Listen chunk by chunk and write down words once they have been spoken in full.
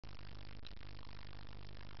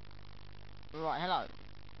Right, hello.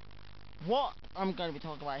 What I'm going to be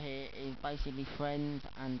talking about here is basically friends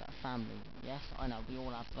and family. Yes, I know we all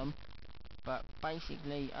have them, but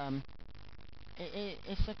basically,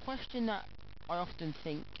 it's a question that I often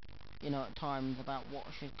think, at times about what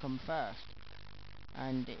should come first,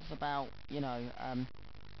 and it's about,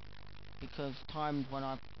 because times when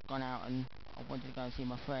I've gone out and I wanted to go and see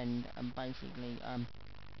my friend, and basically,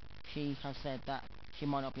 she has said that she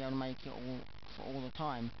might not be able to make it all for all the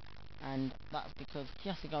time, and that's because she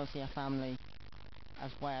has to go and see her family as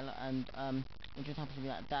well, and it just happens to be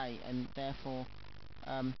that day, and therefore,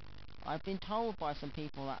 um, I've been told by some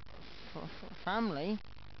people that family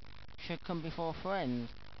should come before friends.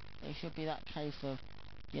 It should be that case of,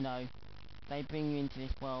 you know, they bring you into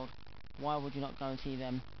this world, why would you not go and see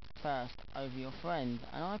them first over your friends?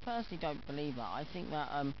 And I personally don't believe that. I think that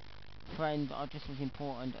friends are just as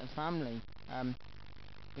important as family,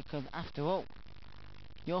 because after all,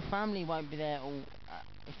 your family won't be there all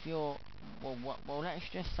if you're well, let's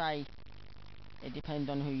just say it depends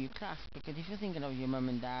on who you class, because if you're thinking of your mum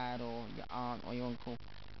and dad or your aunt or your uncle,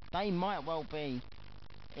 they might well be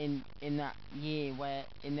in that year where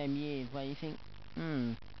in them years where you think,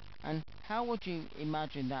 and how would you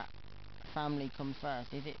imagine that family comes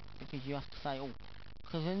first? Is it because you have to say, oh,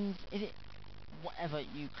 cousins? Is it whatever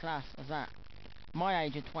you class as that? My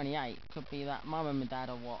age of 28 could be that my mum and dad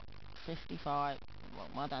are what, 55? Well,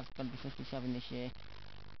 my dad's going to be 57 this year.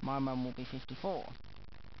 My mum will be 54.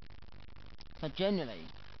 So generally,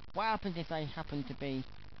 what happens if they happen to be,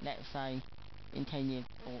 let's say, in 10 years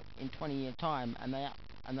or in 20 years time, and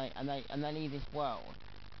they leave this world?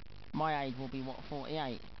 My age will be what,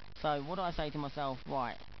 48. So what do I say to myself?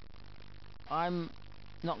 Right, I'm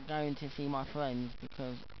not going to see my friends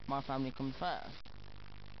because my family comes first.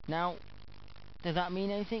 Now, does that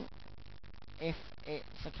mean anything? If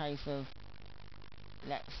it's a case of,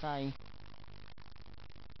 let's say,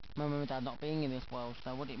 my mum and dad not being in this world,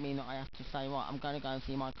 so would it mean that I have to say, right, I'm going to go and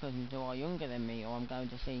see my cousins who are younger than me, or I'm going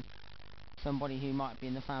to see somebody who might be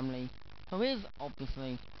in the family who is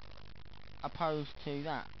obviously opposed to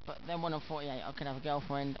that? But then when I'm 48, I could have a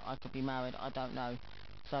girlfriend, I could be married, I don't know,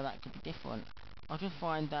 so that could be different. I just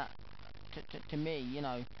find that, to me,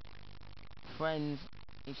 friends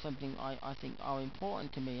is something I think are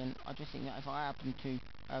important to me, and I just think that if I happen to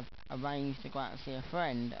have arranged to go out and see a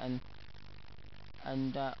friend,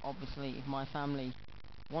 and obviously if my family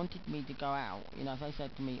wanted me to go out, if they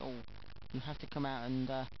said to me, oh, you have to come out and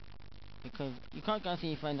because you can't go and see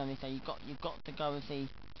your friend on this day, you've got to go and see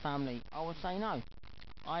family, I would say no.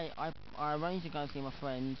 I arrange to go and see my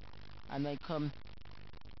friends, and they come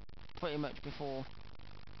pretty much before,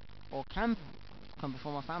 or can come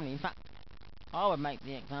before my family. In fact, I would make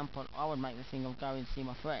the example, I would make the thing of going to see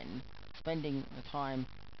my friend, spending the time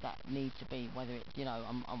that needs to be, whether it's,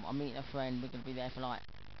 I'm meeting a friend, we're going to be there for like,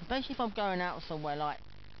 especially if I'm going out somewhere like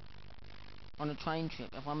on a train trip,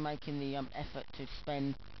 if I'm making the effort to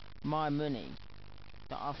spend my money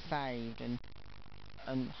that I've saved, and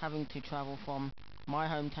having to travel from my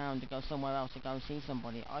hometown to go somewhere else to go and see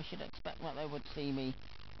somebody, I should expect that they would see me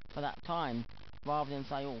for that time, rather than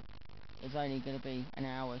say, oh, it's only going to be an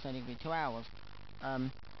hour, it's only going to be 2 hours.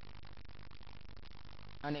 Um,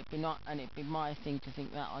 and it'd be my thing to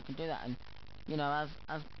think that I can do that. And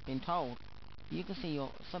as been told,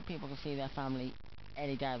 some people can see their family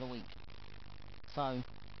any day of the week. So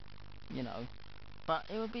you know, but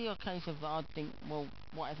it would be a case of I'd think, well,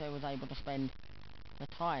 what if they was able to spend the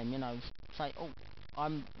time, say, oh,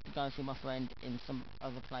 I'm to go and see my friend in some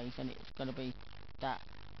other place, and it's going to be that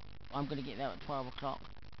I'm going to get there at 12 o'clock.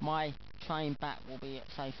 My train back will be at,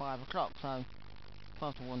 say, 5 o'clock, so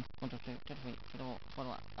 12 to 1, 1 to 2, 2 to 3, 2 to 4, 4 to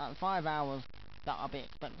 1. That's 5 hours that I'll be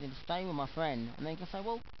expected to stay with my friend, and they can say,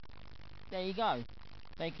 well, there you go.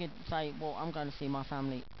 They could say, well, I'm going to see my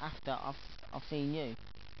family after I've seen you,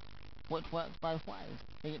 which works both ways.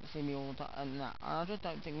 They get to see me all the time, and that. And I just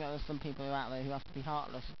don't think that there's some people out there who have to be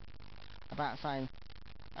heartless about saying,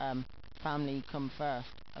 um, family come first,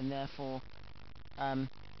 and therefore, um,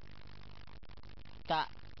 that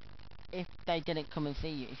if they didn't come and see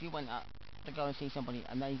you, if you went up to go and see somebody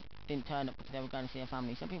and they didn't turn up because they were going to see a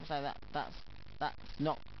family, some people say that that's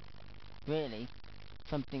not really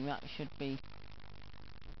something that should be,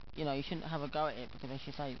 you shouldn't have a go at it, because they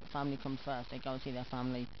should say family comes first, they go and see their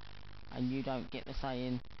family, and you don't get the say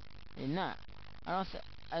in that. And I said,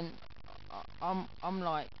 and I'm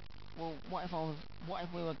like, well, what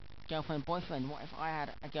if we were girlfriend boyfriend? What if I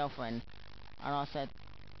had a girlfriend and I said,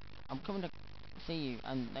 I'm coming to see you,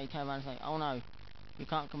 and they turn around and say, oh no, you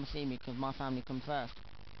can't come and see me because my family comes first?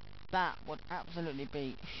 That would absolutely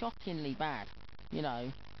be shockingly bad,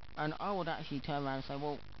 and I would actually turn around and say,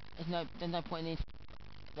 well, there's no point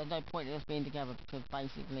in us being together because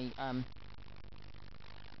basically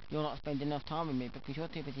you're not spending enough time with me because you're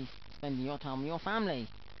too busy spending your time with your family.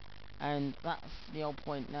 And that's the whole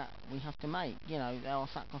point that we have to make. You know, there are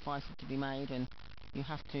sacrifices to be made, and you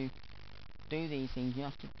have to do these things. You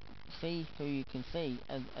have to see who you can see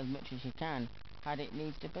as much as you can, how it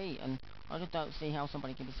needs to be. And I just don't see how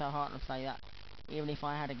somebody can be so heartless to say that even if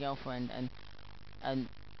I had a girlfriend and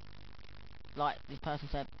like this person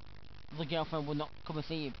said, the girlfriend would not come and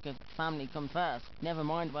see you because family come first. Never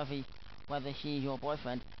mind whether she's your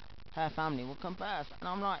boyfriend, her family will come first. And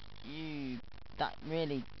I'm like, that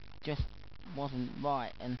really just wasn't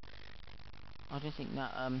right. And I just think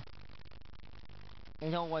that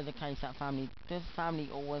it's always the case that family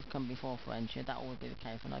always come before friends? Should that always be the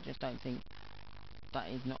case? And I just don't think that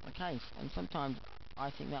is not the case. And sometimes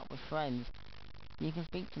I think that with friends, you can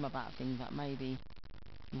speak to them about things that maybe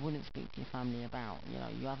you wouldn't speak to your family about. You know,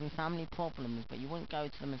 you're having family problems, but you wouldn't go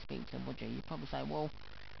to them and speak to them, would you? You'd probably say, well,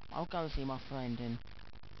 I'll go and see my friend and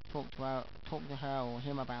talk to her or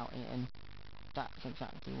him about it, and that's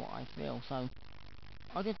exactly what I feel. So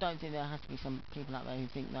I just don't think there has to be some people out there who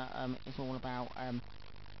think that it's all about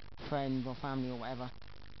friends or family or whatever.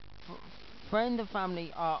 Friend and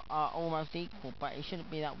family are almost equal, but it shouldn't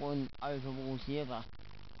be that one overrules the other.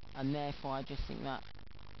 And therefore I just think that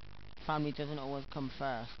family doesn't always come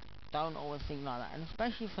first. Don't always think like that. And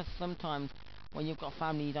especially for sometimes when you've got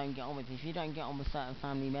family you don't get on with. If you don't get on with certain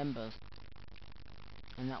family members,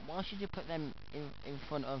 and that, why should you put them in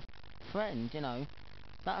front of friends, you know?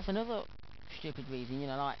 That's another stupid reason, you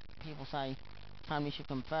know, like people say family should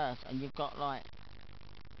come first, and you've got like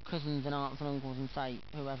cousins and aunts and uncles and say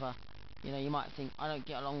whoever, you know, you might think I don't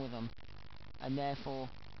get along with them, and therefore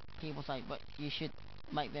people say, but you should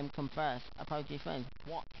make them come first, opposed to your friends.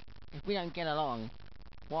 What? If we don't get along,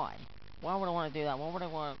 why? Why would I want to do that? Why would I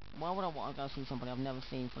want to go see somebody I've never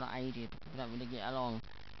seen for like ages because we don't really get along,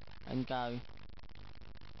 and go,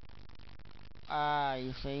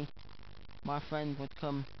 you see, my friend would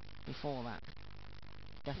come before that.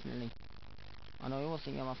 Definitely. And I always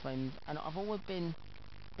think of my friends, and I've always been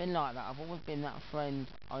like that. I've always been that friends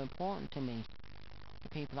are important to me. The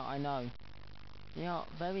people that I know, they are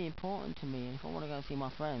very important to me. And if I want to go see my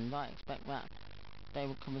friends, I expect that they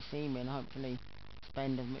will come and see me and hopefully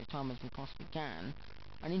spend as much time as we possibly can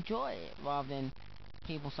and enjoy it, rather than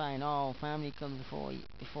people saying, oh, family comes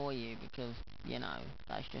before you, because, you know,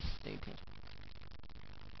 that's just stupid.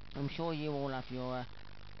 I'm sure you all have your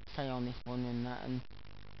say on this one and that,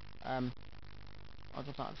 and I'd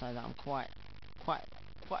just like to say that I'm quite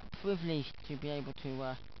privileged to be able to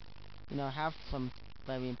you know, have some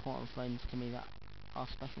very important friends to me that are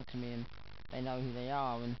special to me, and they know who they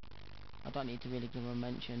are, and I don't need to really give them a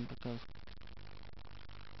mention because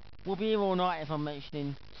we'll be here all night if I'm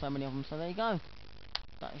mentioning so many of them. So there you go.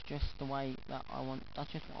 That is just the way that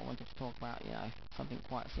that's just what I wanted to talk about, you know, something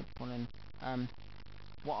quite simple. And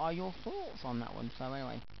what are your thoughts on that one? So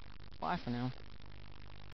anyway, bye for now.